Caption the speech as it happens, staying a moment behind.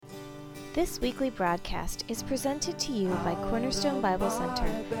This weekly broadcast is presented to you by Cornerstone Bible Center,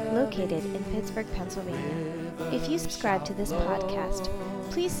 located in Pittsburgh, Pennsylvania. If you subscribe to this podcast,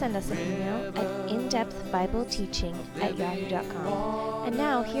 please send us an email at indepthbibleteaching@yahoo.com. And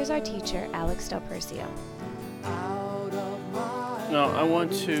now, here's our teacher, Alex Del Percio. Now, I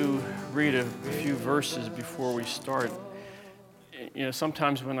want to read a few verses before we start. You know,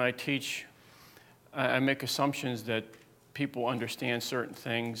 sometimes when I teach, I make assumptions that people understand certain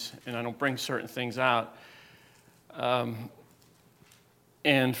things, and I don't bring certain things out,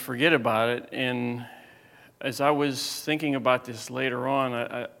 and forget about it. And as I was thinking about this later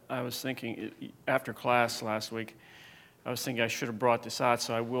on, I was thinking, after class last week, I was thinking I should have brought this out,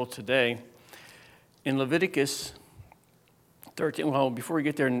 so I will today. In Leviticus 13, well, before we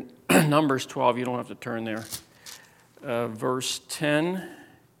get there, Numbers 12, you don't have to turn there. Verse 10, let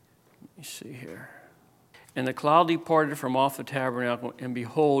me see here. And the cloud departed from off the tabernacle, and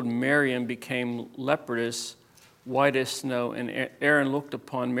behold, Miriam became leprous, white as snow. And Aaron looked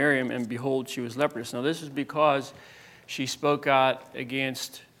upon Miriam, and behold, she was leprous. Now, this is because she spoke out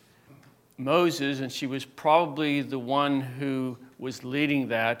against Moses, and she was probably the one who was leading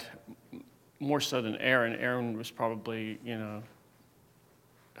that, more so than Aaron. Aaron was probably,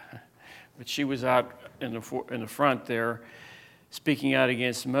 but she was out in the front there, speaking out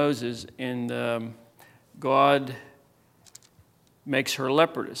against Moses, and God makes her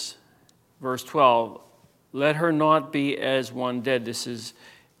leprous. Verse 12, let her not be as one dead. This is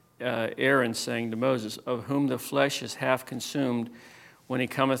Aaron saying to Moses, of whom the flesh is half consumed when he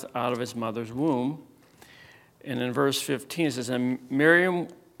cometh out of his mother's womb. And in verse 15 it says, and Miriam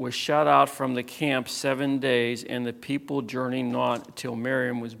was shut out from the camp 7 days, and the people journeyed not till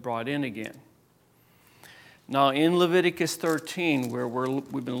Miriam was brought in again. Now in Leviticus 13, where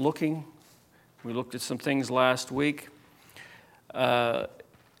we've been looking, we looked at some things last week.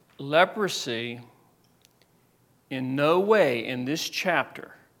 Leprosy, in no way in this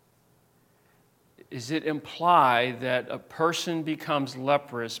chapter is it imply that a person becomes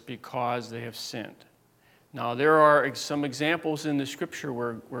leprous because they have sinned. Now, there are some examples in the Scripture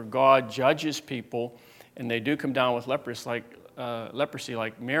where God judges people, and they do come down with leprosy,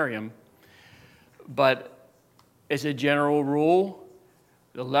 like Miriam. But as a general rule,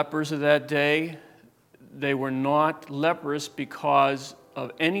 the lepers of that day, they were not leprous because of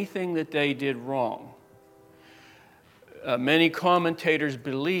anything that they did wrong. Many commentators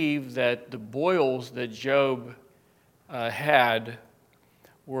believe that the boils that Job had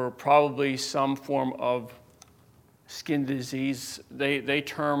were probably some form of skin disease. They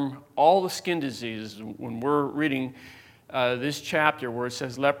term all the skin diseases. When we're reading this chapter where it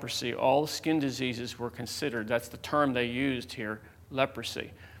says leprosy, all the skin diseases were considered. That's the term they used here, leprosy.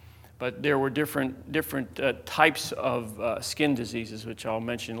 But there were different types of skin diseases, which I'll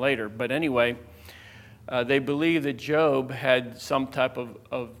mention later. But anyway, they believe that Job had some type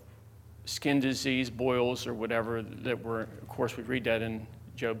of skin disease, boils or whatever, that were, of course, we read that in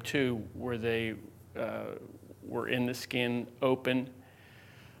Job 2, where they were in the skin open.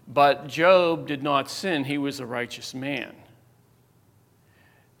 But Job did not sin. He was a righteous man.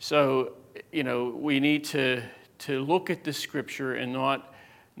 So, we need to look at the Scripture and not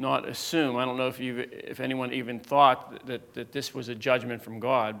assume. I don't know if anyone even thought that this was a judgment from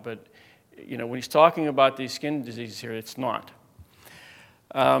God, but when he's talking about these skin diseases here, it's not.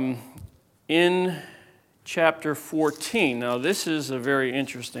 In chapter 14, now this is a very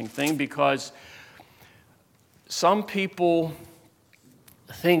interesting thing because some people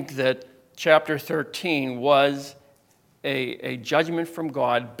think that chapter 13 was a judgment from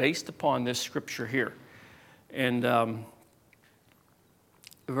God based upon this scripture here. And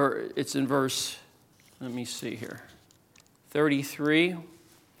it's in verse, let me see here, 33,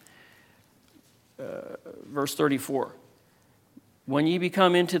 verse 34. When ye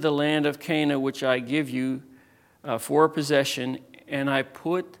become into the land of Canaan, which I give you for a possession, and I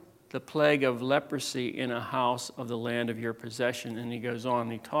put the plague of leprosy in a house of the land of your possession. And he goes on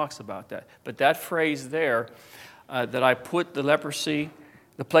and he talks about that. But that phrase there, that I put the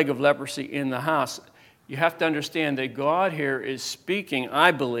plague of leprosy in the house, you have to understand that God here is speaking,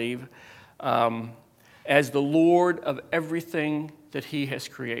 I believe, as the Lord of everything that he has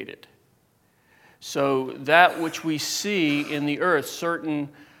created. So that which we see in the earth, certain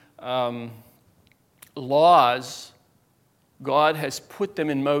laws, God has put them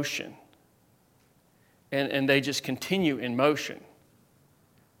in motion. And they just continue in motion.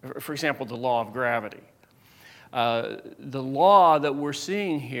 For example, the law of gravity. The law that we're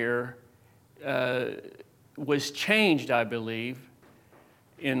seeing here was changed, I believe,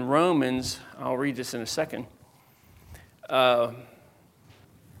 in Romans. I'll read this in a second.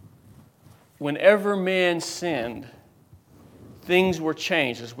 whenever man sinned, things were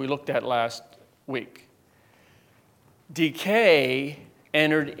changed, as we looked at last week. Decay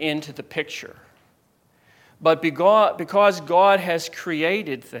entered into the picture. But because God has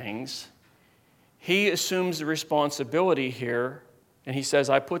created things, he assumes the responsibility here, and he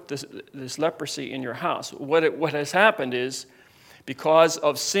says, I put this leprosy in your house. What has happened is, because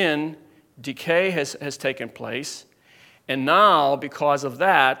of sin, decay has taken place, and now, because of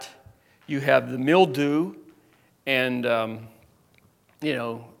that, you have the mildew and stuff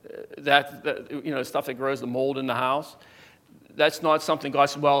that grows, the mold in the house. That's not something God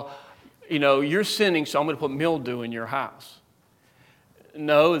said, well, you're sinning, so I'm going to put mildew in your house.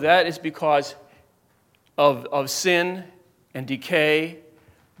 No, that is because of sin and decay.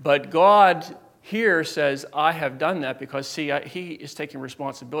 But God here says, I have done that because, he is taking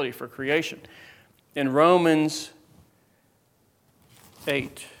responsibility for creation. In Romans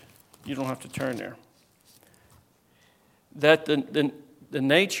 8, you don't have to turn there, that the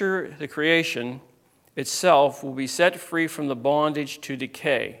nature, the creation itself will be set free from the bondage to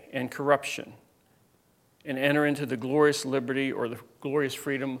decay and corruption and enter into the glorious liberty or the glorious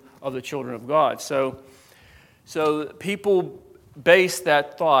freedom of the children of God. So people base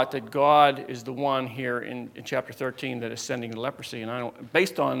that thought that God is the one here in chapter 13 that is sending the leprosy, and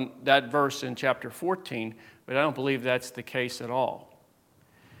based on that verse in chapter 14, but I don't believe that's the case at all.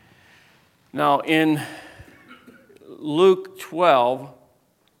 Now in Luke 12,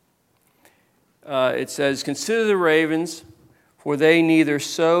 it says, consider the ravens, for they neither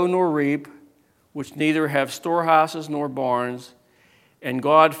sow nor reap, which neither have storehouses nor barns, and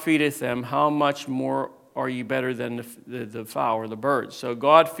God feedeth them. How much more are ye better than the fowl or the birds? So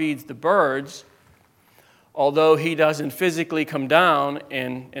God feeds the birds, although he doesn't physically come down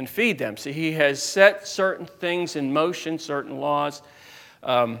and feed them. See, he has set certain things in motion, certain laws,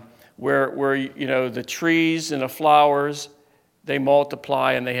 where the trees and the flowers, they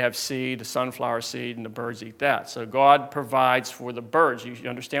multiply and they have seed, the sunflower seed, and the birds eat that. So God provides for the birds. You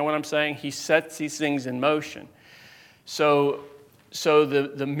understand what I'm saying? He sets these things in motion. So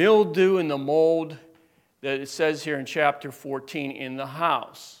the mildew and the mold that it says here in chapter 14 in the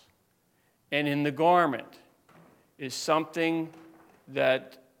house and in the garment is something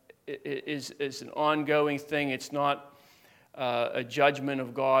that is an ongoing thing. It's not a judgment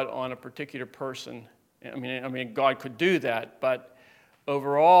of God on a particular person. I mean, God could do that, but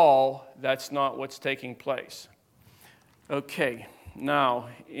overall, that's not what's taking place. Okay, now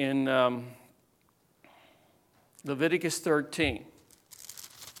in Leviticus 13.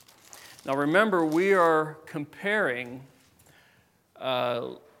 Now remember, we are comparing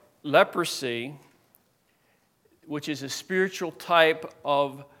leprosy, which is a spiritual type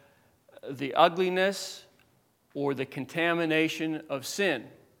of the ugliness or the contamination of sin.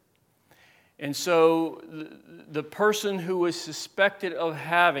 And so the person who was suspected of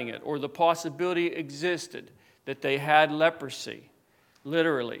having it, or the possibility existed that they had leprosy,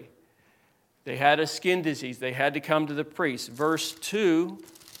 literally, they had a skin disease, they had to come to the priest. Verse 2,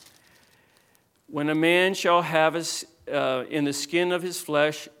 when a man shall have in the skin of his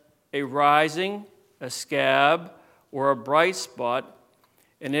flesh a rising, a scab, or a bright spot,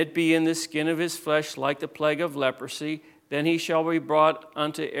 and it be in the skin of his flesh like the plague of leprosy, then he shall be brought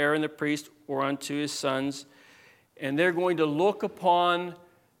unto Aaron the priest or unto his sons, and they're going to look upon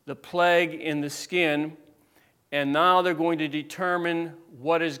the plague in the skin, and now they're going to determine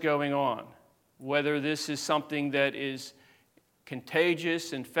what is going on, whether this is something that is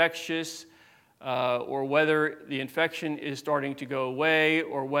contagious, infectious, or whether the infection is starting to go away,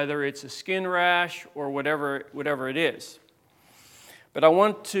 or whether it's a skin rash, or whatever it is. But I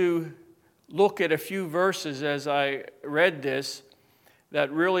want to look at a few verses as I read this that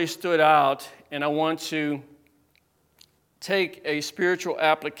really stood out, and I want to take a spiritual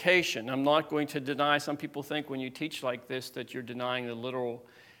application. I'm not going to deny, some people think when you teach like this that you're denying the literal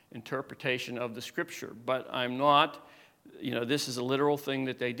interpretation of the Scripture, but I'm not. This is a literal thing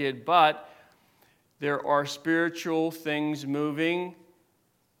that they did, but there are spiritual things moving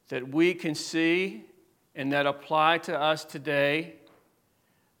that we can see and that apply to us today,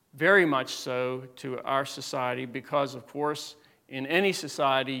 very much so to our society, because, of course, in any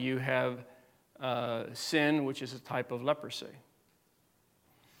society you have sin, which is a type of leprosy.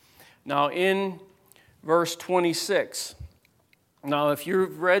 Now, in verse 26, now if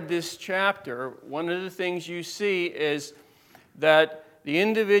you've read this chapter, one of the things you see is that the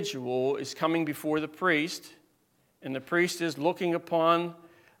individual is coming before the priest, and the priest is looking upon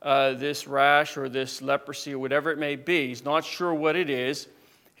this rash or this leprosy or whatever it may be. He's not sure what it is.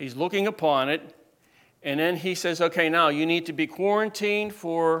 He's looking upon it, And then he says, okay, now you need to be quarantined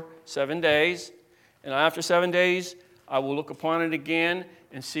for 7 days. And after 7 days, I will look upon it again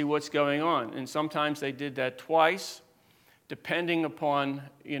and see what's going on. And sometimes they did that twice, depending upon,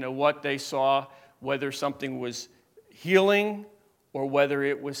 what they saw, whether something was healing or whether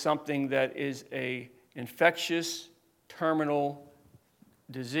it was something that is a infectious terminal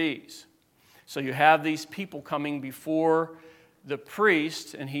disease. So you have these people coming before the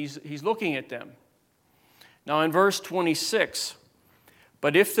priest, and he's looking at them. Now in verse 26,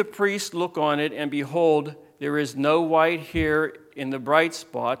 but if the priest look on it, and behold, there is no white hair in the bright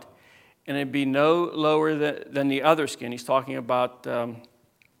spot, and it be no lower than the other skin. He's talking about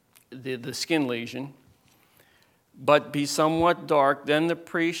the skin lesion. But be somewhat dark, then the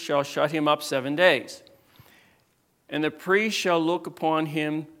priest shall shut him up 7 days. And the priest shall look upon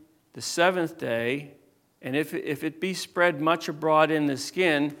him the 7th day, and if it be spread much abroad in the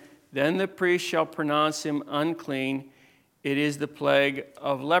skin, then the priest shall pronounce him unclean. It is the plague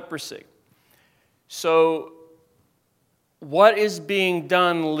of leprosy. So, what is being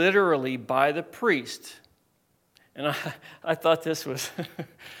done literally by the priest? And I thought this was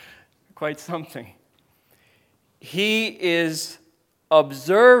quite something. He is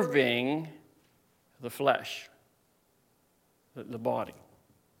observing the flesh, the body.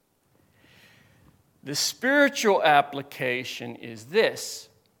 The spiritual application is this,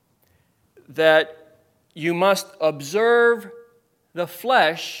 that you must observe the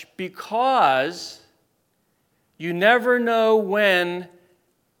flesh because you never know when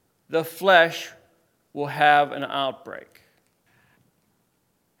the flesh will have an outbreak.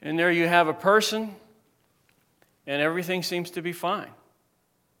 And there you have a person, and everything seems to be fine.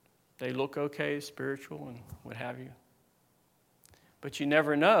 They look okay, spiritual, and what have you. But you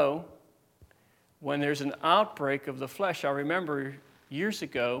never know when there's an outbreak of the flesh. I remember years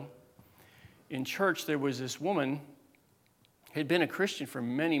ago in church there was this woman who had been a Christian for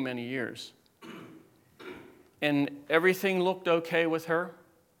many, many years. And everything looked okay with her.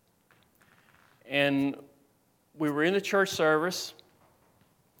 And we were in the church service.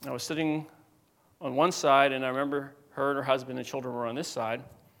 I was sitting on one side, and I remember her and her husband and children were on this side.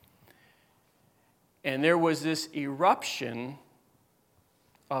 And there was this eruption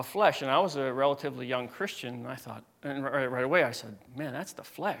of flesh. And I was a relatively young Christian, and I thought, and right away I said, man, that's the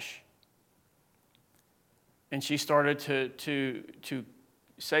flesh. And she started to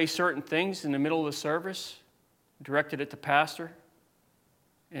say certain things in the middle of the service, directed at the pastor,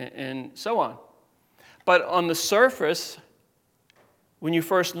 and so on. But on the surface, when you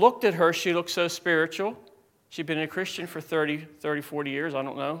first looked at her, she looked so spiritual. She'd been a Christian for 30, 40 years, I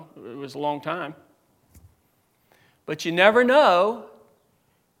don't know. It was a long time. But you never know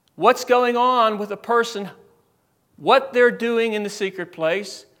what's going on with a person, what they're doing in the secret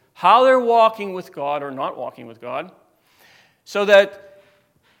place, how they're walking with God or not walking with God, so that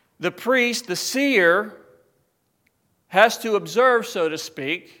the priest, the seer, has to observe, so to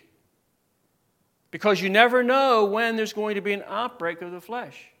speak, because you never know when there's going to be an outbreak of the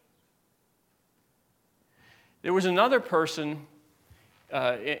flesh. There was another person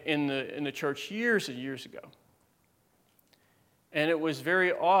in the church years and years ago. And it was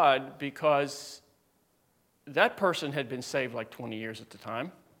very odd because that person had been saved like 20 years at the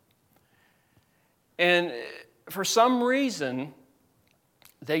time. And for some reason,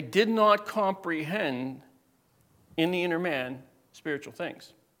 they did not comprehend in the inner man spiritual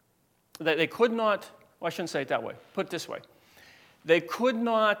things. They could not, well, I shouldn't say it that way. Put it this way. They could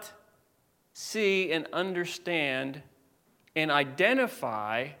not see and understand and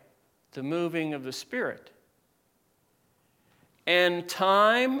identify the moving of the Spirit. And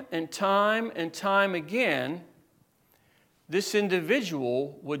time again, this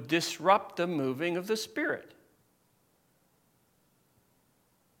individual would disrupt the moving of the Spirit.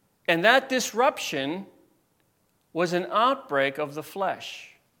 And that disruption was an outbreak of the flesh,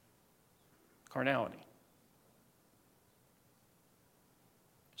 carnality.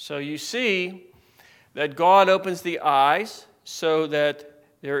 So you see that God opens the eyes so that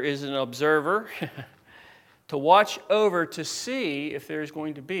there is an observer to watch over to see if there's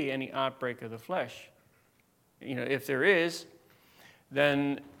going to be any outbreak of the flesh. If there is,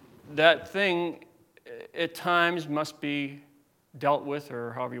 then that thing at times must be dealt with,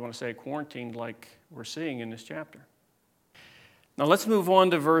 or however you want to say, quarantined, like we're seeing in this chapter. Now let's move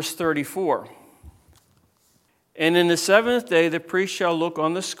on to verse 34. And in the 7th day the priest shall look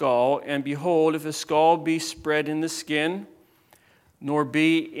on the skull, and behold, if the skull be spread in the skin, nor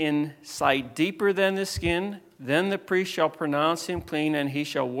be in sight deeper than the skin, then the priest shall pronounce him clean, and he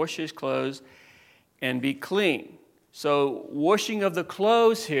shall wash his clothes and be clean. So washing of the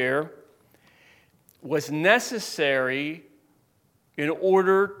clothes here was necessary in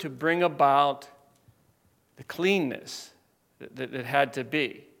order to bring about the cleanness that it had to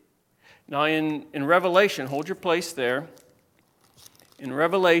be. Now in Revelation, hold your place there. In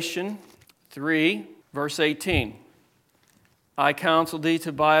Revelation 3, verse 18, I counsel thee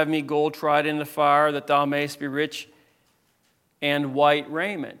to buy of me gold tried in the fire, that thou mayest be rich, and white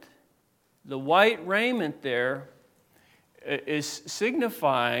raiment. The white raiment there is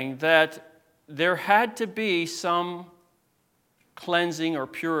signifying that there had to be some cleansing or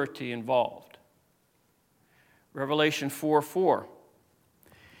purity involved. Revelation 4:4.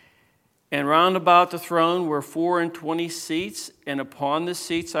 And round about the throne were 24 seats, and upon the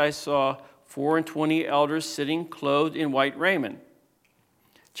seats I saw 24 elders sitting, clothed in white raiment.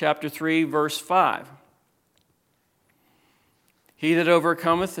 Chapter 3, verse 5. He that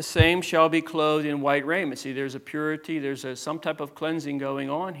overcometh, the same shall be clothed in white raiment. See, there's a purity, there's some type of cleansing going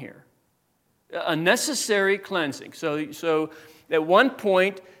on here. A necessary cleansing. So at one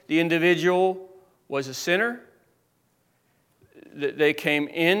point, the individual was a sinner. They came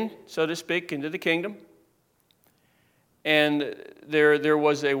in, so to speak, into the kingdom. And there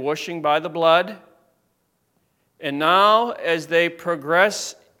was a washing by the blood. And now, as they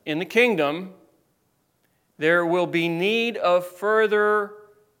progress in the kingdom, there will be need of further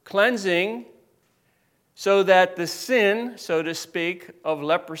cleansing so that the sin, so to speak, of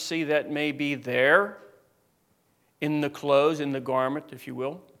leprosy that may be there in the clothes, in the garment, if you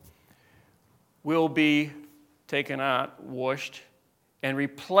will be taken out, washed, and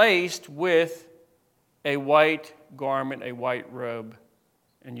replaced with a white garment, a white robe.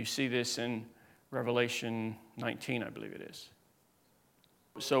 And you see this in Revelation 19, I believe it is.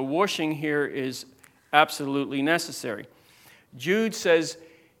 So washing here is absolutely necessary. Jude says,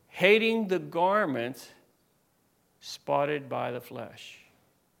 hating the garment spotted by the flesh.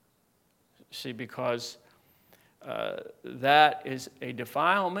 See, because that is a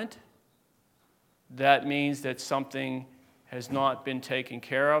defilement. That means that something has not been taken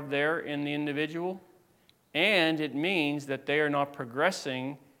care of there in the individual. And it means that they are not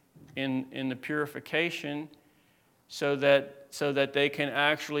progressing in the purification so that they can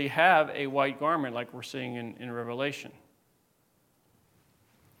actually have a white garment like we're seeing in Revelation.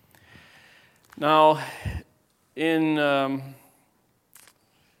 Now, in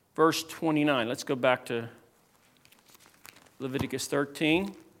verse 29, let's go back to Leviticus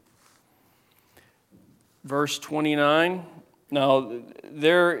 13. Verse 29. Now,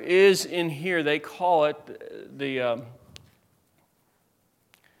 there is in here, they call it the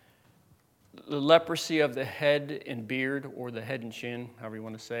leprosy of the head and beard, or the head and chin, however you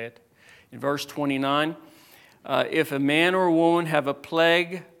want to say it. In verse 29, if a man or woman have a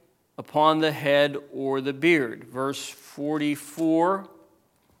plague upon the head or the beard. Verse 44,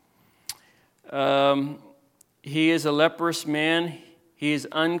 he is a leprous man, he is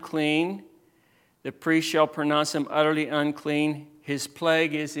unclean. The priest shall pronounce him utterly unclean. His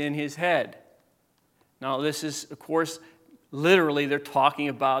plague is in his head. Now, this is, of course, literally, they're talking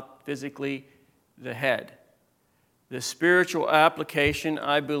about physically the head. The spiritual application,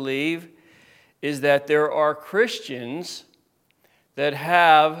 I believe, is that there are Christians that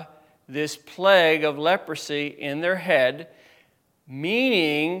have this plague of leprosy in their head,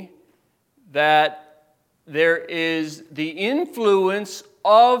 meaning that there is the influence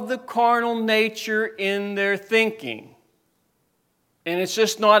of the carnal nature in their thinking. And it's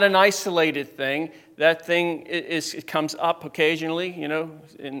just not an isolated thing. That thing it comes up occasionally, and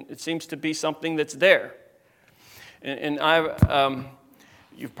it seems to be something that's there. And I've,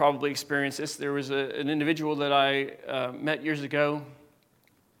 you've probably experienced this. There was an individual that I met years ago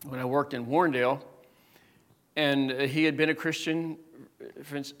when I worked in Warrendale, and he had been a Christian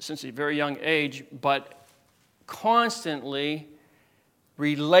since a very young age, but constantly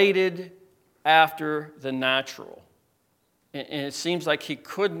related after the natural. And it seems like he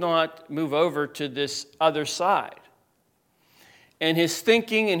could not move over to this other side. And his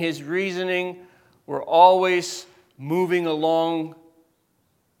thinking and his reasoning were always moving along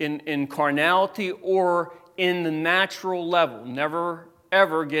in carnality or in the natural level, never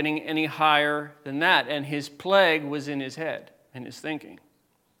ever getting any higher than that. And his plague was in his head and his thinking.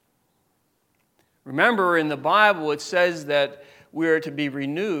 Remember, in the Bible, it says that we are to be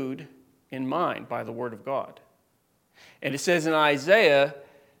renewed in mind by the Word of God. And it says in Isaiah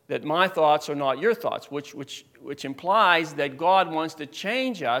that my thoughts are not your thoughts, which implies that God wants to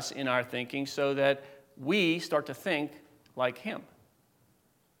change us in our thinking so that we start to think like Him.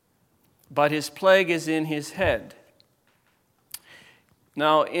 But his plague is in his head.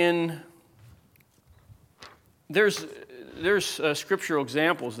 Now, there's scriptural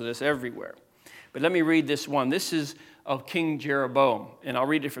examples of this everywhere. But let me read this one. This is of King Jeroboam, and I'll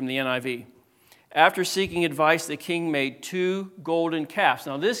read it from the NIV. After seeking advice, the king made 2 golden calves.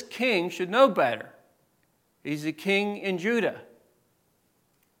 Now, this king should know better. He's the king in Judah.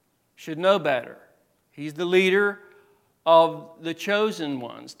 Should know better. He's the leader of the chosen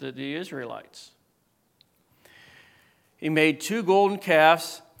ones, the Israelites. He made 2 golden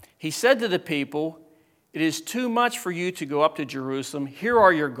calves. He said to the people, "It is too much for you to go up to Jerusalem. Here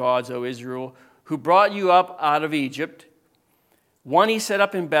are your gods, O Israel, who brought you up out of Egypt. One he set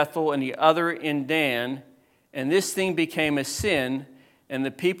up in Bethel and the other in Dan, and this thing became a sin, and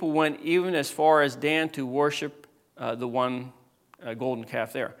the people went even as far as Dan to worship the one golden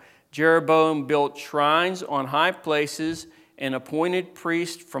calf there. Jeroboam built shrines on high places and appointed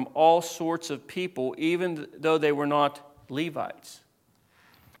priests from all sorts of people, even though they were not Levites."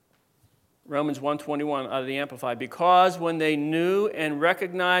 Romans 1:21 out of the Amplified. Because when they knew and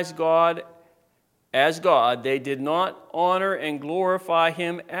recognized God as God, they did not honor and glorify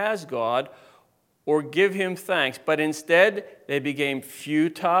him as God or give him thanks, but instead they became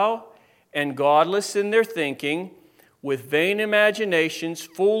futile and godless in their thinking, with vain imaginations,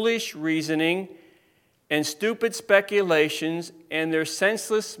 foolish reasoning, and stupid speculations, and their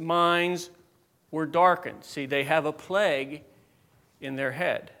senseless minds were darkened. See, they have a plague in their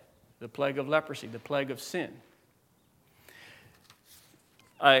head, the plague of leprosy, the plague of sin.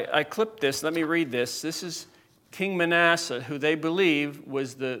 I clipped this. Let me read this. This is King Manasseh, who they believe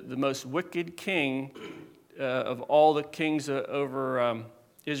was the most wicked king of all the kings over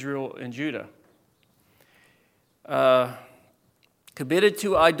Israel and Judah. Committed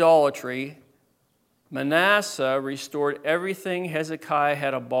to idolatry, Manasseh restored everything Hezekiah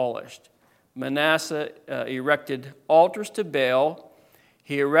had abolished. Manasseh erected altars to Baal.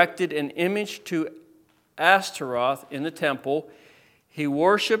 He erected an image to Ashtaroth in the temple. He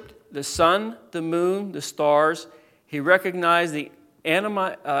worshipped the sun, the moon, the stars. He recognized the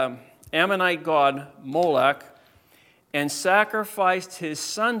Ammonite god Moloch and sacrificed his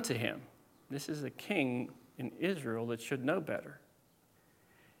son to him. This is a king in Israel that should know better.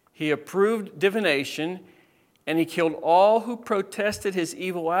 He approved divination, and he killed all who protested his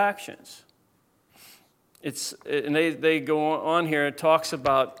evil actions. And they go on here, it talks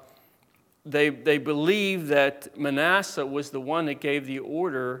about they believe that Manasseh was the one that gave the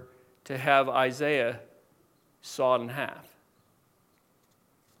order to have Isaiah sawed in half.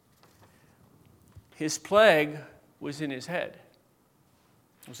 His plague was in his head.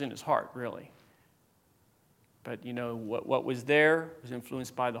 It was in his heart, really. But what was there was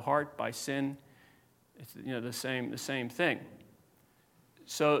influenced by the heart, by sin. It's the same thing.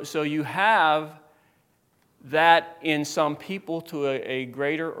 So you have that in some people to a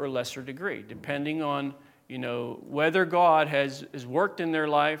greater or lesser degree, depending on whether God has worked in their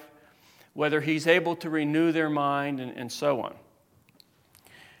life, whether He's able to renew their mind, and so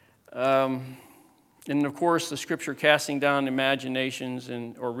on. And of course, the Scripture casting down imaginations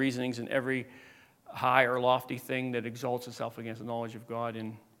or reasonings in every high or lofty thing that exalts itself against the knowledge of God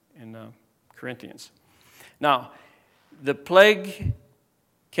in Corinthians. Now, the plague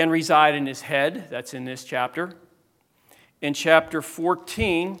can reside in his head. That's in this chapter. In chapter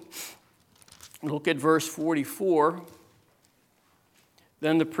 14, look at verse 44.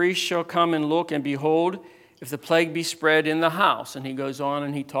 Then the priest shall come and look, and behold, if the plague be spread in the house. And he goes on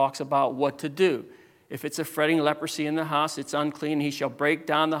and he talks about what to do. If it's a fretting leprosy in the house, it's unclean. He shall break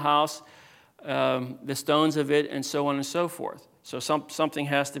down the house, the stones of it, and so on and so forth. So something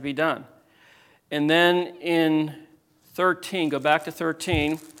has to be done. And then in 13, go back to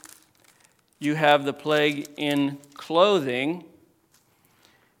 13, you have the plague in clothing,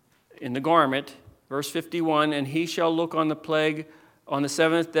 in the garment. Verse 51, and he shall look on the plague on the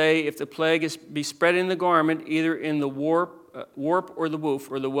seventh day. If the plague be spread in the garment, either in the warp or the woof,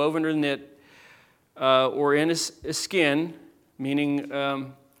 or the woven or knit, or in a skin, meaning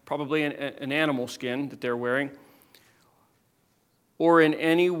probably an animal skin that they're wearing, or in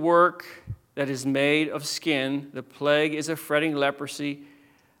any work that is made of skin, the plague is a fretting leprosy,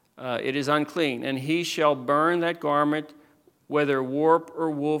 it is unclean. And he shall burn that garment, whether warp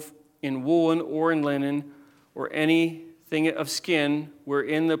or woof, in woolen or in linen, or anything of skin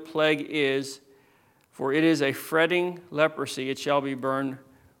wherein the plague is, for it is a fretting leprosy, it shall be burned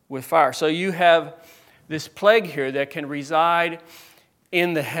with fire. So you have this plague here that can reside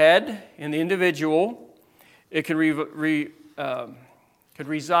in the head, in the individual. It could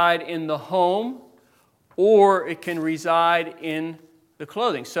reside in the home, or it can reside in the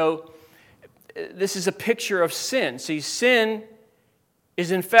clothing. So this is a picture of sin. See, sin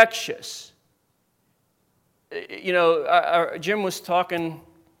is infectious. Jim was talking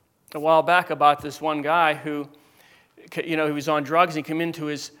a while back about this one guy who, he was on drugs, and he came into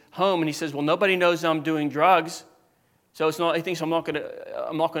his home and he says, well, nobody knows I'm doing drugs, so he thinks I'm not going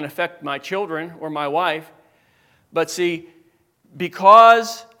to affect my children or my wife. But see,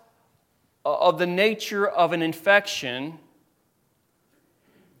 because of the nature of an infection,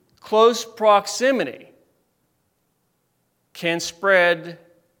 close proximity can spread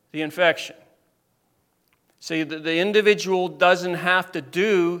the infection. See, the individual doesn't have to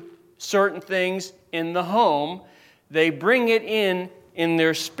do certain things in the home. They bring it in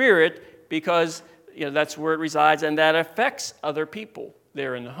their spirit because that's where it resides, and that affects other people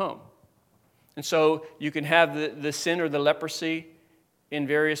there in the home. And so you can have the sin or the leprosy in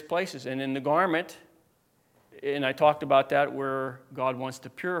various places. And in the garment, and I talked about that, where God wants to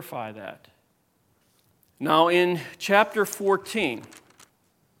purify that. Now in chapter 14,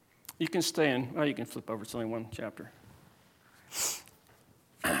 you can you can flip over, it's only one chapter.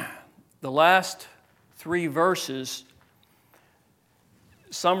 The last 3 verses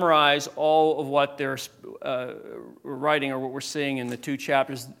summarize all of what they're writing, or what we're seeing in the 2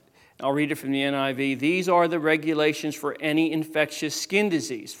 chapters. I'll read it from the NIV. These are the regulations for any infectious skin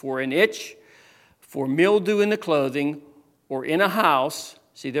disease, for an itch, for mildew in the clothing, or in a house.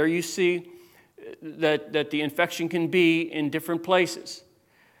 See, there you see that the infection can be in different places.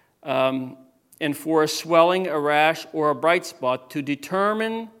 And for a swelling, a rash, or a bright spot, to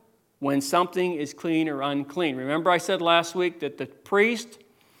determine when something is clean or unclean. Remember I said last week that the priest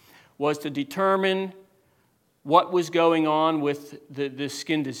was to determine what was going on with the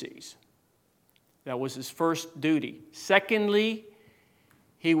skin disease. That was his first duty. Secondly,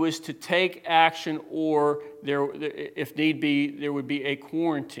 he was to take action, or if need be, there would be a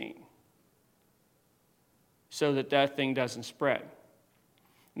quarantine so that thing doesn't spread.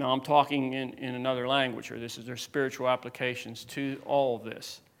 Now I'm talking in another language, or there are spiritual applications to all of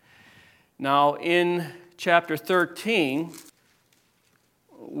this. Now in chapter 13,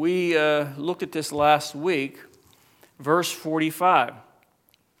 we looked at this last week, verse 45.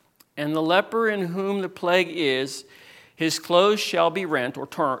 And the leper in whom the plague is, his clothes shall be rent or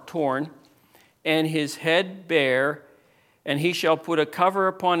torn, and his head bare, and he shall put a cover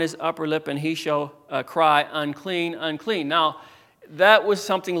upon his upper lip, and he shall cry, unclean, unclean. Now, that was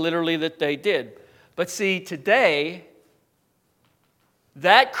something literally that they did. But see, today,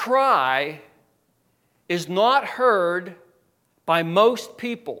 that cry is not heard by most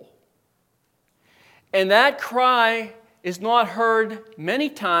people. And that cry is not heard many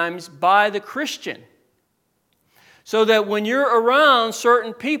times by the Christian. So that when you're around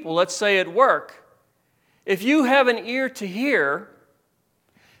certain people, let's say at work, if you have an ear to hear,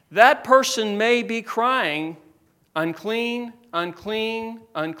 that person may be crying, unclean, unclean,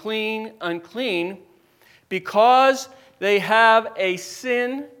 unclean, unclean, because they have a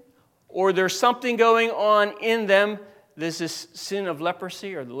sin, or there's something going on in them. There's this sin of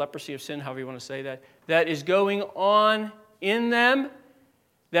leprosy, or the leprosy of sin, however you want to say that, that is going on in them,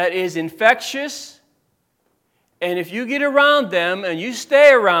 that is infectious. And if you get around them and you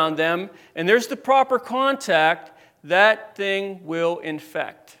stay around them and there's the proper contact, that thing will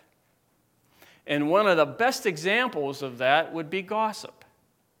infect. And one of the best examples of that would be gossip.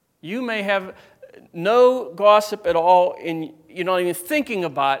 You may have no gossip at all, and you're not even thinking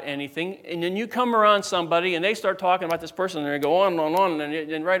about anything, and then you come around somebody and they start talking about this person, and they go on and on,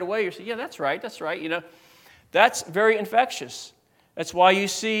 and right away you say, yeah, that's right. That's very infectious. That's why you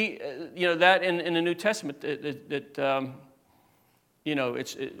see, that in the New Testament that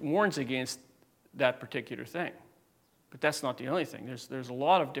it warns against that particular thing. But that's not the only thing. There's a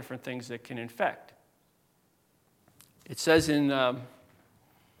lot of different things that can infect. It says in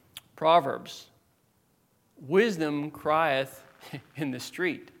Proverbs, wisdom crieth in the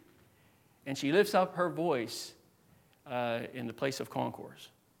street, and she lifts up her voice in the place of concourse.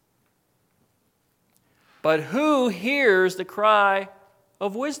 But who hears the cry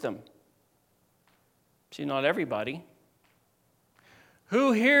of wisdom? See, not everybody.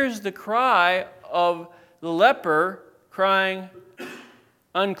 Who hears the cry of the leper crying,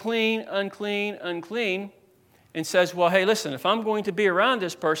 unclean, unclean, unclean, and says, well, hey, listen, if I'm going to be around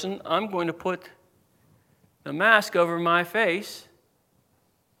this person, I'm going to put a mask over my face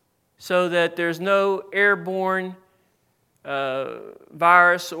so that there's no airborne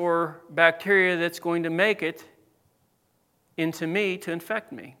virus or bacteria that's going to make it into me to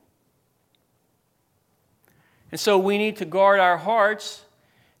infect me. And so we need to guard our hearts,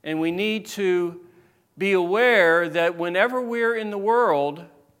 and we need to be aware that whenever we're in the world,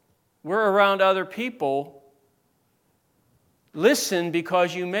 we're around other people. Listen,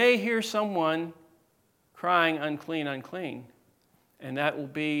 because you may hear someone crying, unclean, unclean, and that will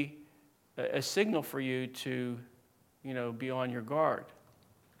be a signal for you to, be on your guard.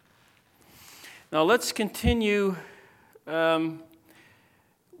 Now let's continue. Verse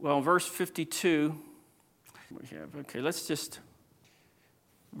 52.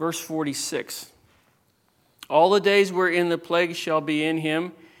 Verse 46. All the days wherein the plague shall be in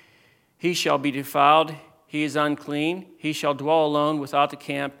him, he shall be defiled, he is unclean, he shall dwell alone without the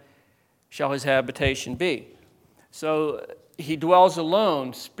camp, shall his habitation be. So he dwells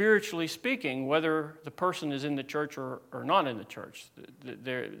alone, spiritually speaking, whether the person is in the church or not in the church.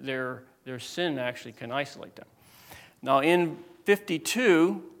 Their sin actually can isolate them. Now in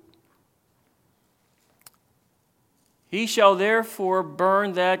 52, he shall therefore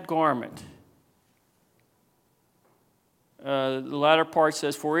burn that garment. The latter part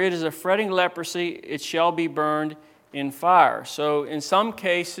says, for it is a fretting leprosy, it shall be burned in fire. So in some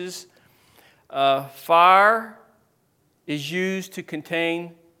cases, fire is used to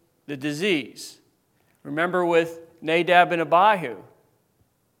contain the disease. Remember with Nadab and Abihu,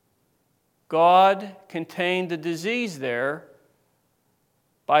 God contained the disease there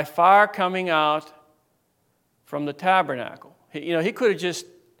by fire coming out from the tabernacle. He could have just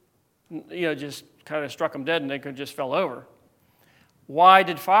kind of struck them dead and they could have just fell over. Why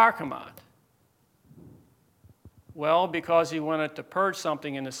did fire come out? Well, because he wanted to purge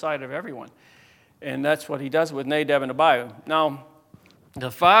something in the sight of everyone. And that's what he does with Nadab and Abihu. Now,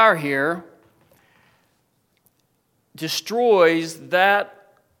 the fire here destroys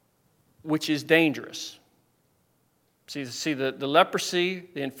that which is dangerous. See the leprosy,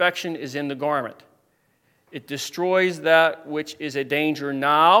 the infection is in the garment. It destroys that which is a danger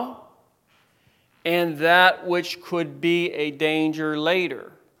now and that which could be a danger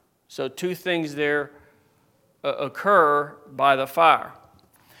later. So two things there occur by the fire.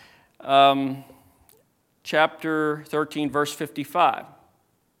 Chapter 13, verse 55.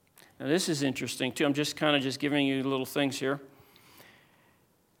 Now this is interesting too. I'm just giving you little things here.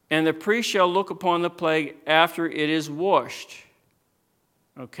 And the priest shall look upon the plague after it is washed.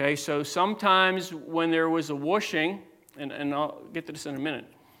 Okay, so sometimes when there was a washing, and I'll get to this in a minute,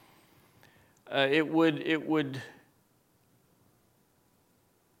 it would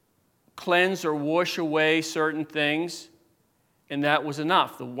cleanse or wash away certain things, and that was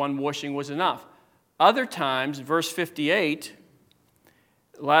enough. The one washing was enough. Other times, verse 58,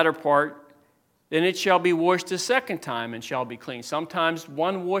 latter part, then it shall be washed a second time and shall be clean. Sometimes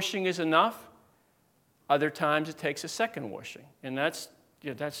one washing is enough. Other times it takes a second washing. And that's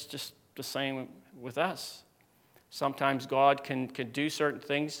just the same with us. Sometimes God can do certain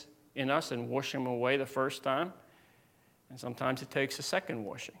things in us and wash them away the first time. And sometimes it takes a second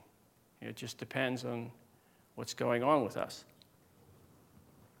washing. It just depends on what's going on with us.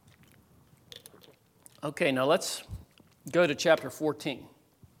 Okay, now let's go to chapter 14.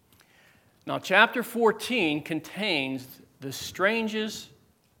 Now, chapter 14 contains the strangest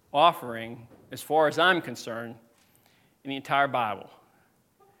offering, as far as I'm concerned, in the entire Bible.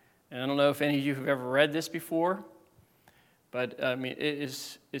 And I don't know if any of you have ever read this before, but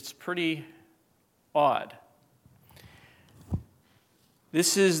it's pretty odd.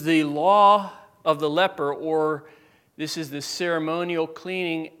 This is the law of the leper, or this is the ceremonial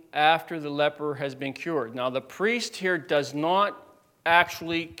cleaning after the leper has been cured. Now, the priest here does not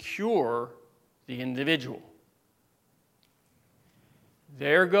actually cure the individual.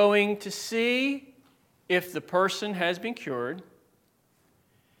 They're going to see if the person has been cured.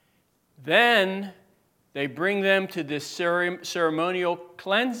 Then they bring them to this ceremonial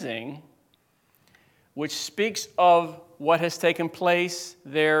cleansing, which speaks of what has taken place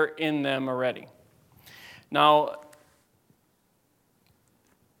there in them already. Now,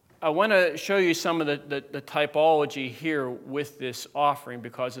 I want to show you some of the typology here with this offering,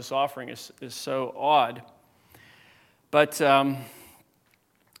 because this offering is so odd. But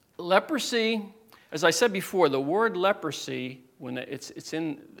leprosy, as I said before, the word leprosy, when it's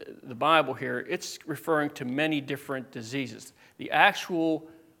in the Bible here, it's referring to many different diseases. The actual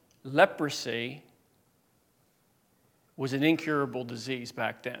leprosy was an incurable disease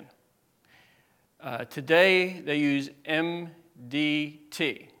back then. Today, they use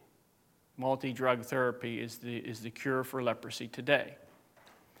MDT. Multi-drug therapy is the cure for leprosy today.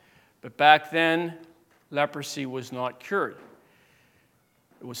 But back then, leprosy was not cured.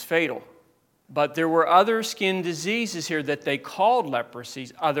 It was fatal. But there were other skin diseases here that they called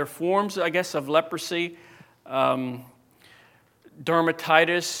leprosies, other forms, I guess, of leprosy,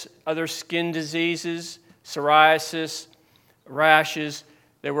 dermatitis, other skin diseases, psoriasis, rashes.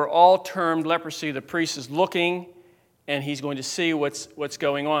 They were all termed leprosy. The priest is looking, and he's going to see what's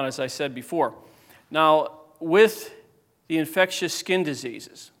going on, as I said before. Now, with the infectious skin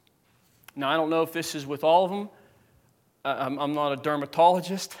diseases, Now, I don't know if this is with all of them. I'm not a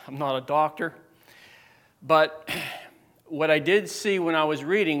dermatologist. I'm not a doctor. But what I did see when I was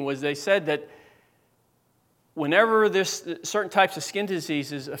reading was they said that whenever certain types of skin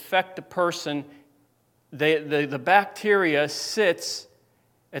diseases affect the person, the bacteria sits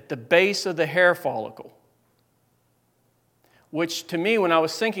at the base of the hair follicle. Which to me, when I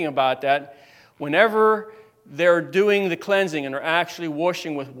was thinking about that, whenever they're doing the cleansing and they're actually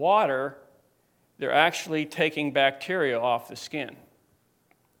washing with water, they're actually taking bacteria off the skin.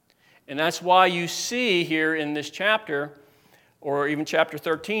 And that's why you see here in this chapter, or even chapter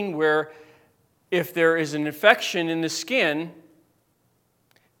 13, where if there is an infection in the skin,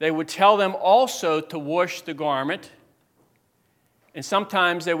 they would tell them also to wash the garment. And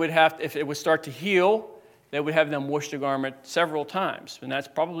sometimes they would have, if it would start to heal, they would have them wash the garment several times. And that's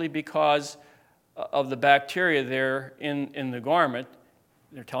probably because of the bacteria there in the garment.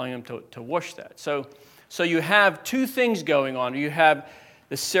 They're telling them to wash that. So you have two things going on. You have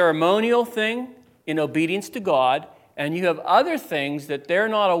the ceremonial thing in obedience to God, and you have other things that they're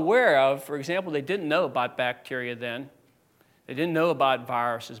not aware of. For example, they didn't know about bacteria then. They didn't know about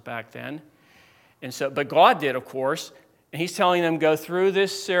viruses back then. But God did, of course. And he's telling them go through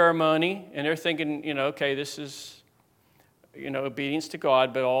this ceremony, and they're thinking, okay, this is, obedience to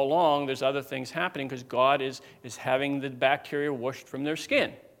God, but all along there's other things happening because God is having the bacteria washed from their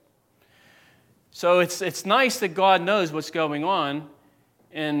skin. So it's nice that God knows what's going on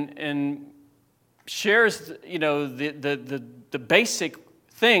and shares, the basic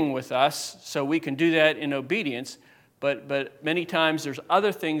thing with us so we can do that in obedience, but many times there's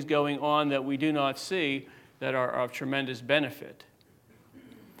other things going on that we do not see that are of tremendous benefit.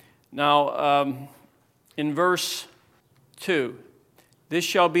 Now, in verse 2, this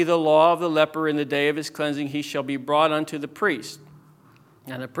shall be the law of the leper in the day of his cleansing. He shall be brought unto the priest.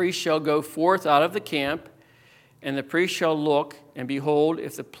 And the priest shall go forth out of the camp, and the priest shall look, and behold,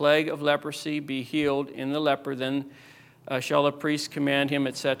 if the plague of leprosy be healed in the leper, then shall the priest command him,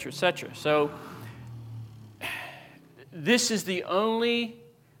 etc., etc. So, this is the only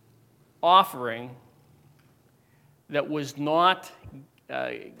offering that was not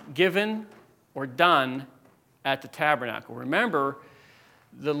given or done at the tabernacle. Remember,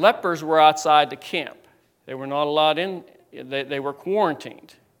 the lepers were outside the camp. They were not allowed in. They were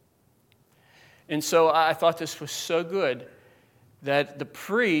quarantined. And so I thought this was so good that the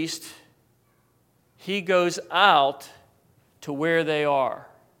priest, he goes out to where they are.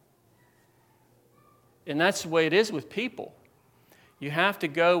 And that's the way it is with people. You have to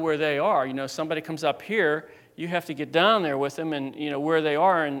go where they are. Somebody comes up here, you have to get down there with them and, where they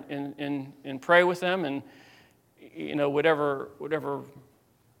are and pray with them and, whatever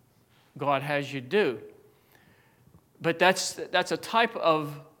God has you do. But that's a type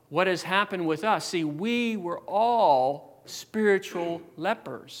of what has happened with us. See, we were all spiritual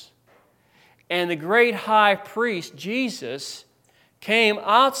lepers. And the great high priest, Jesus, came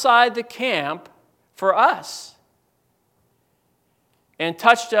outside the camp for us and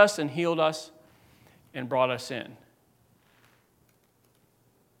touched us and healed us and brought us in.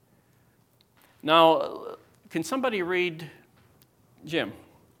 Now, can somebody read, Jim,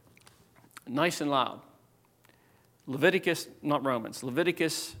 nice and loud? Leviticus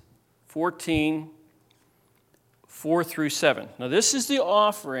 14, 4 through 7. Now, this is the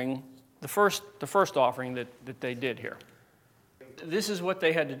offering, the first offering that they did here. This is what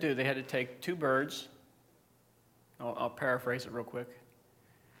they had to do. They had to take 2 birds. I'll paraphrase it real quick.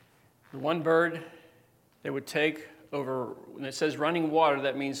 The one bird they would take over, when it says running water,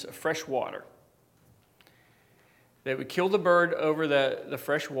 that means fresh water. They would kill the bird over the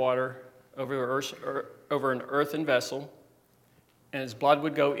fresh water, over an earthen vessel, and his blood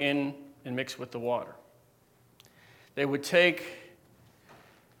would go in and mix with the water. They would take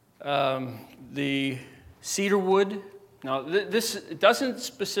the cedar wood. Now, it doesn't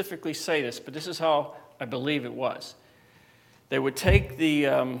specifically say this, but this is how I believe it was. They would take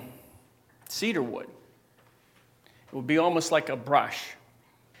the cedar wood. It would be almost like a brush.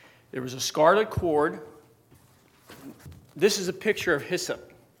 There was a scarlet cord. This is a picture of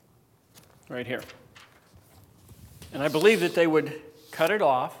hyssop right here. And I believe that they would cut it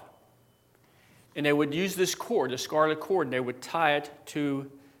off, and they would use this cord, the scarlet cord, and they would tie it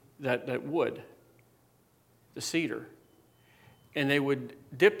to that wood, the cedar. And they would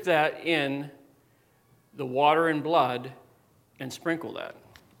dip that in the water and blood and sprinkle that.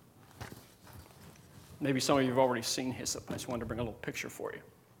 Maybe some of you have already seen hyssop. I just wanted to bring a little picture for you.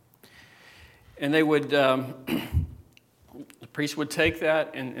 And they would, the priest would take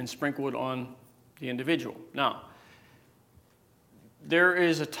that and sprinkle it on the individual. Now, there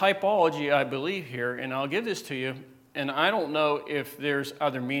is a typology, I believe, here, and I'll give this to you. And I don't know if there's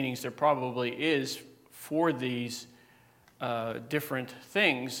other meanings. There probably is for these different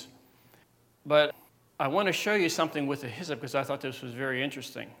things. But I want to show you something with the hyssop because I thought this was very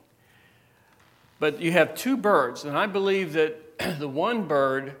interesting. But you have two birds, and I believe that the one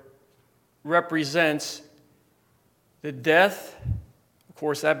bird represents the death. Of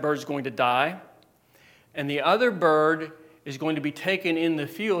course, that bird's going to die. And the other bird is going to be taken in the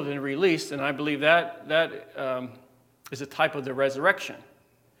field and released, and I believe that is a type of the resurrection.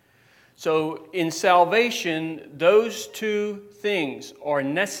 So in salvation, those two things are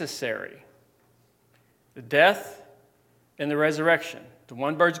necessary. The death and the resurrection. The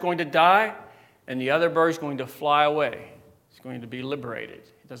one bird's going to die, and the other bird's going to fly away. It's going to be liberated.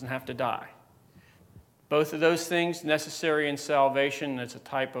 It doesn't have to die. Both of those things necessary in salvation. It's a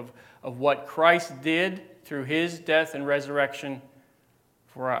type of what Christ did through his death and resurrection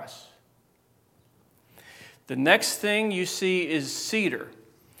for us. The next thing you see is cedar.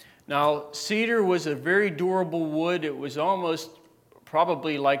 Now, cedar was a very durable wood. It was almost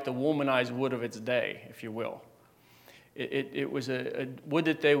probably like the womanized wood of its day, if you will. It was a wood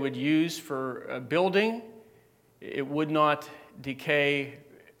that they would use for building. It would not decay.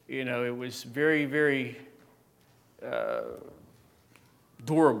 It was very, very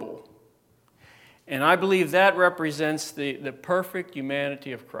durable. And I believe that represents the perfect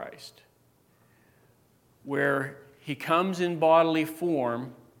humanity of Christ, where he comes in bodily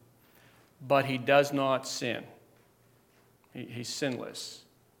form, but he does not sin. He's sinless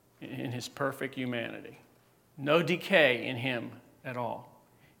in his perfect humanity. No decay in him at all.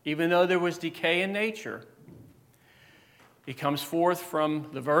 Even though there was decay in nature, he comes forth from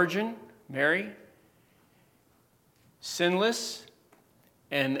the Virgin, Mary, sinless,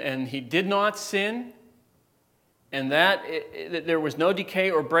 and he did not sin, and that there was no decay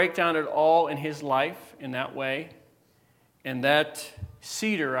or breakdown at all in his life in that way. And that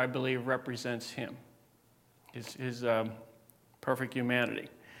cedar, I believe, represents him, his perfect humanity.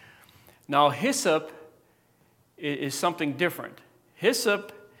 Now, hyssop is something different.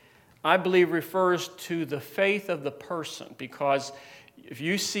 Hyssop, I believe, refers to the faith of the person, because if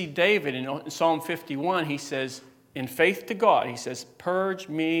you see David in Psalm 51, he says, in faith to God, he says, purge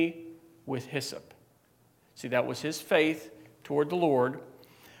me with hyssop. See, that was his faith toward the Lord,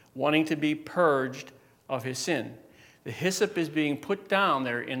 wanting to be purged of his sin. The hyssop is being put down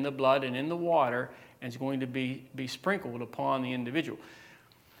there in the blood and in the water, and it's going to be sprinkled upon the individual.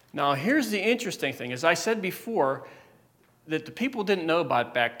 Now, here's the interesting thing. As I said before, that the people didn't know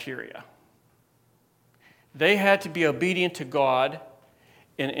about bacteria. They had to be obedient to God,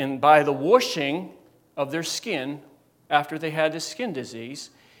 and by the washing of their skin after they had the skin disease,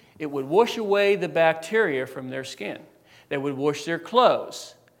 it would wash away the bacteria from their skin. They would wash their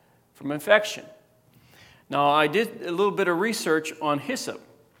clothes from infection. Now, I did a little bit of research on hyssop,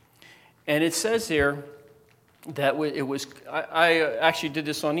 and it says here that I actually did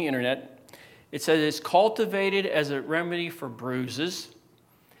this on the internet. It says it's cultivated as a remedy for bruises.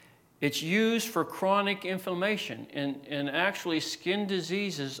 It's used for chronic inflammation, and actually skin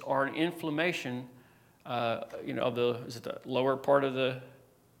diseases are an inflammation, of the lower part of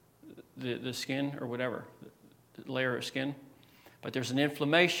the skin or whatever, the layer of skin, but there's an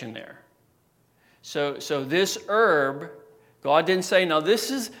inflammation there. So this herb, God didn't say, now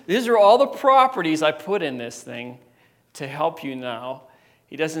these are all the properties I put in this thing to help you now.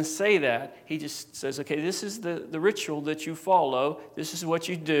 He doesn't say that. He just says, okay, this is the ritual that you follow. This is what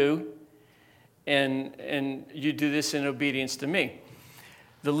you do, and you do this in obedience to me.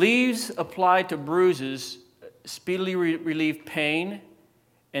 The leaves applied to bruises speedily relieve pain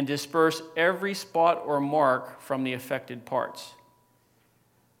and disperse every spot or mark from the affected parts.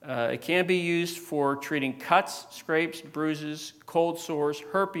 It can be used for treating cuts, scrapes, bruises, cold sores,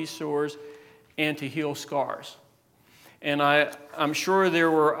 herpes sores, and to heal scars. And I'm sure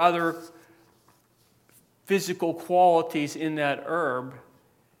there were other physical qualities in that herb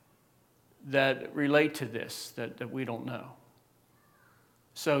that relate to this that we don't know.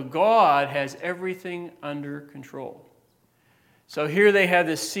 So God has everything under control. So here they have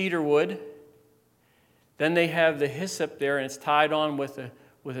this cedar wood. Then they have the hyssop there, and it's tied on with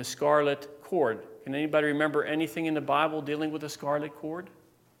a scarlet cord. Can anybody remember anything in the Bible dealing with a scarlet cord?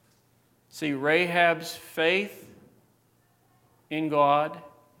 See, Rahab's faith in God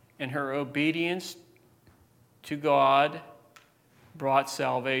and her obedience to God brought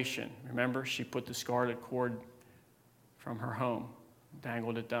salvation. Remember, she put the scarlet cord from her home,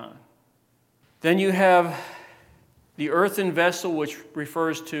 dangled it down. Then you have the earthen vessel, which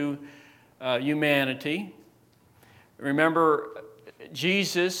refers to humanity. Remember,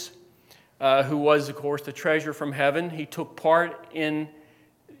 Jesus, who was, of course, the treasure from heaven, he took part in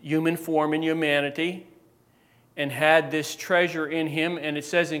human form in humanity and had this treasure in him. And it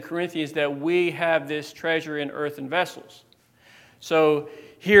says in Corinthians that we have this treasure in earthen vessels. So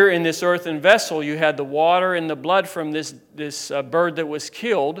here in this earthen vessel, you had the water and the blood from this bird that was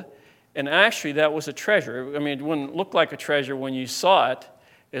killed. And actually, that was a treasure. I mean, it wouldn't look like a treasure when you saw it.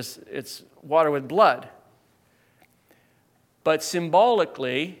 It's water with blood. But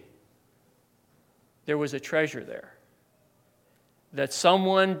symbolically, there was a treasure there. That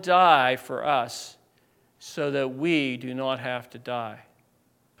someone died for us so that we do not have to die.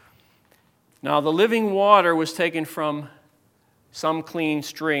 Now, the living water was taken from some clean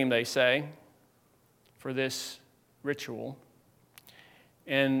stream, they say, for this ritual.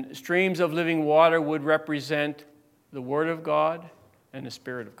 And streams of living water would represent the Word of God and the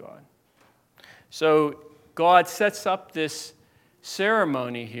Spirit of God. So God sets up this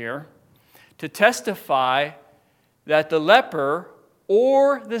ceremony here to testify that the leper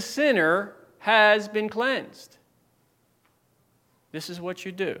or the sinner has been cleansed. This is what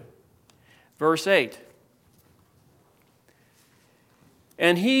you do. Verse 8.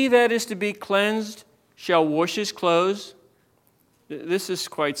 And he that is to be cleansed shall wash his clothes. This is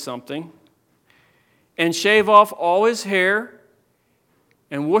quite something. And shave off all his hair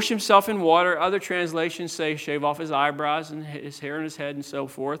and wash himself in water. Other translations say shave off his eyebrows and his hair on his head and so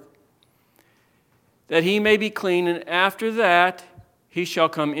forth. That he may be clean, and after that he shall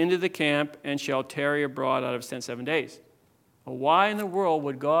come into the camp and shall tarry abroad out of his tent 7 days. Well, why in the world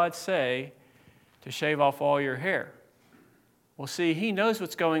would God say to shave off all your hair? Well, see, he knows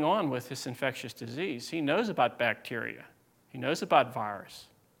what's going on with this infectious disease. He knows about bacteria. He knows about virus.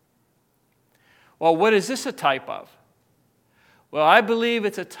 Well, what is this a type of? Well, I believe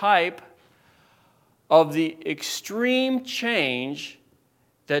it's a type of the extreme change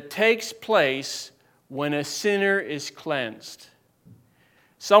that takes place when a sinner is cleansed.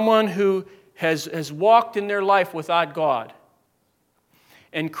 Someone who has walked in their life without God.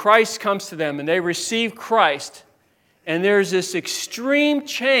 And Christ comes to them and they receive Christ. And there's this extreme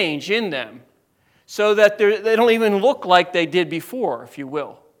change in them so that they don't even look like they did before, if you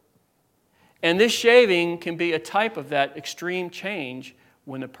will. And this shaving can be a type of that extreme change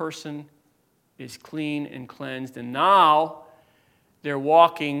when a person is clean and cleansed. And now they're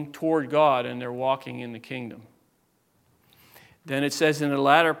walking toward God and they're walking in the kingdom. Then it says in the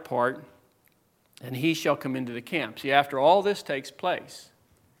latter part, and he shall come into the camp. See, after all this takes place,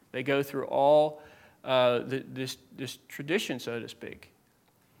 they go through all this tradition, so to speak.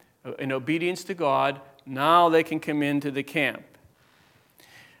 In obedience to God, now they can come into the camp.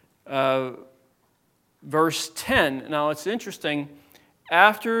 Verse 10, now it's interesting,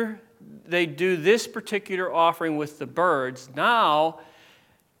 after they do this particular offering with the birds, now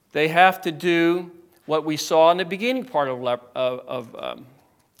they have to do what we saw in the beginning part of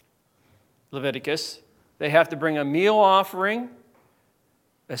Leviticus. They have to bring a meal offering,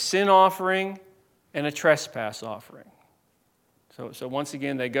 a sin offering, and a trespass offering. So once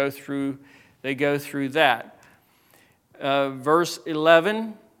again, they go through that. Verse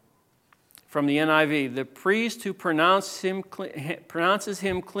 11 from the NIV, the priest who pronounces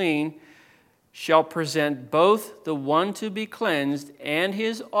him clean shall present both the one to be cleansed and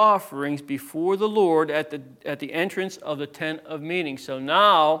his offerings before the Lord at the entrance of the tent of meeting. So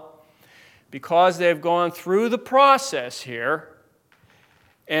now, because they've gone through the process here,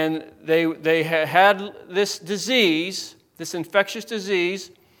 and they had this disease, this infectious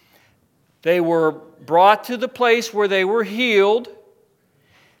disease, they were brought to the place where they were healed.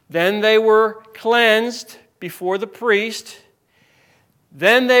 Then they were cleansed before the priest.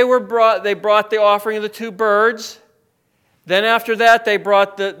 Then they brought the offering of the 2 birds. Then after that, they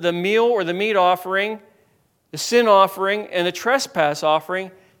brought the meal or the meat offering, the sin offering, and the trespass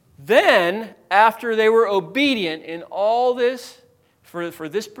offering. Then, after they were obedient in all this, for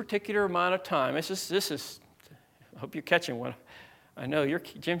this particular amount of time, this is. I hope you're catching what I know.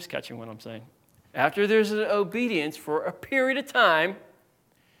 Jim's catching what I'm saying. After there's an obedience for a period of time,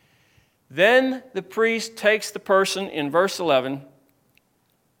 then the priest takes the person in verse 11.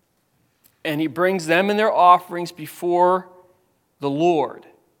 And he brings them and their offerings before the Lord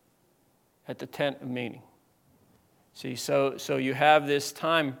at the tent of meeting. See, so you have this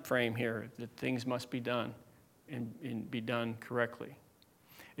time frame here that things must be done and be done correctly.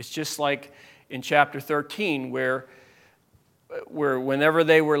 It's just like in chapter 13 where whenever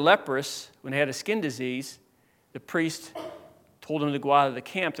they were leprous, when they had a skin disease, the priest told them to go out of the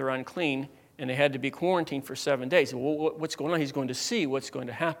camp, they're unclean, and they had to be quarantined for 7 days. Well, what's going on? He's going to see what's going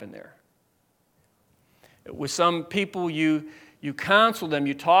to happen there. With some people, you you counsel them,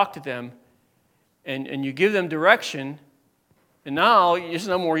 you talk to them, and you give them direction, and now there's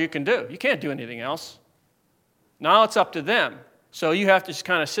no more you can do. You can't do anything else. Now it's up to them. So you have to just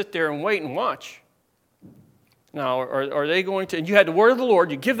kind of sit there and wait and watch. Now, are they going to, and you had the word of the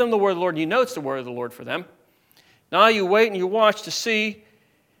Lord, you give them the word of the Lord, and you know it's the word of the Lord for them. Now you wait and you watch to see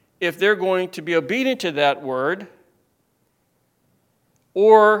if they're going to be obedient to that word,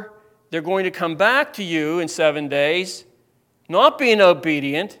 or they're going to come back to you in 7 days, not being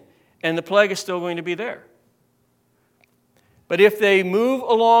obedient, and the plague is still going to be there. But if they move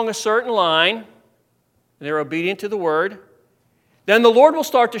along a certain line, and they're obedient to the word, then the Lord will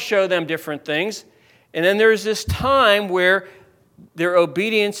start to show them different things. And then there's this time where their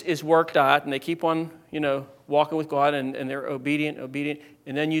obedience is worked out, and they keep on, walking with God, and they're obedient.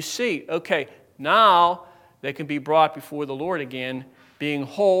 And then you see, okay, now they can be brought before the Lord again, being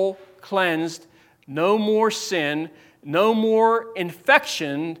whole, cleansed, no more sin, no more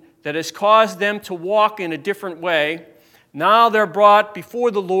infection that has caused them to walk in a different way. Now they're brought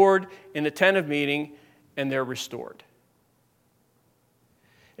before the Lord in the tent of meeting, and they're restored.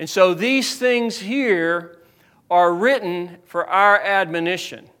 And so these things here are written for our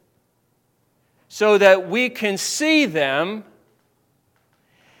admonition, so that we can see them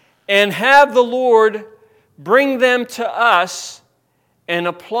and have the Lord bring them to us and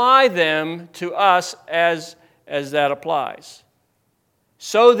apply them to us as that applies,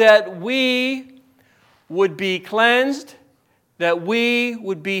 so that we would be cleansed, that we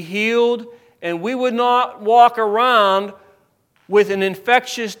would be healed, and we would not walk around with an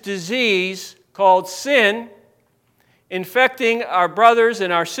infectious disease called sin, infecting our brothers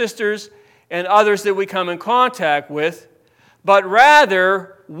and our sisters and others that we come in contact with, but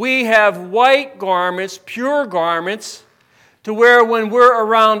rather we have white garments, pure garments, to where when we're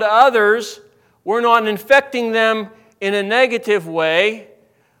around others, we're not infecting them in a negative way.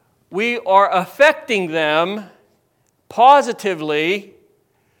 We are affecting them positively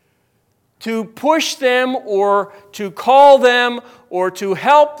to push them or to call them or to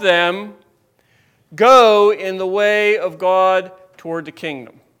help them go in the way of God toward the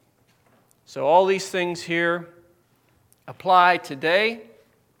kingdom. So all these things here apply today,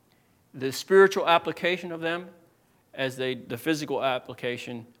 the spiritual application of them, as the physical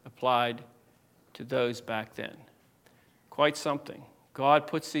application applied to those back then. Quite something. God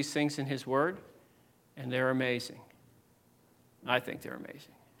puts these things in His Word, and they're amazing. I think they're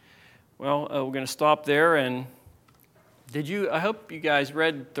amazing. Well, we're going to stop there, and I hope you guys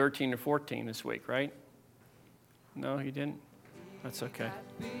read 13 or 14 this week, right? No, you didn't? That's okay.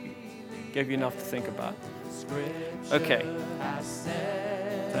 Gave you enough to think about. Okay.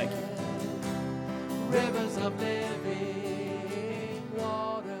 Thank you. Rivers of living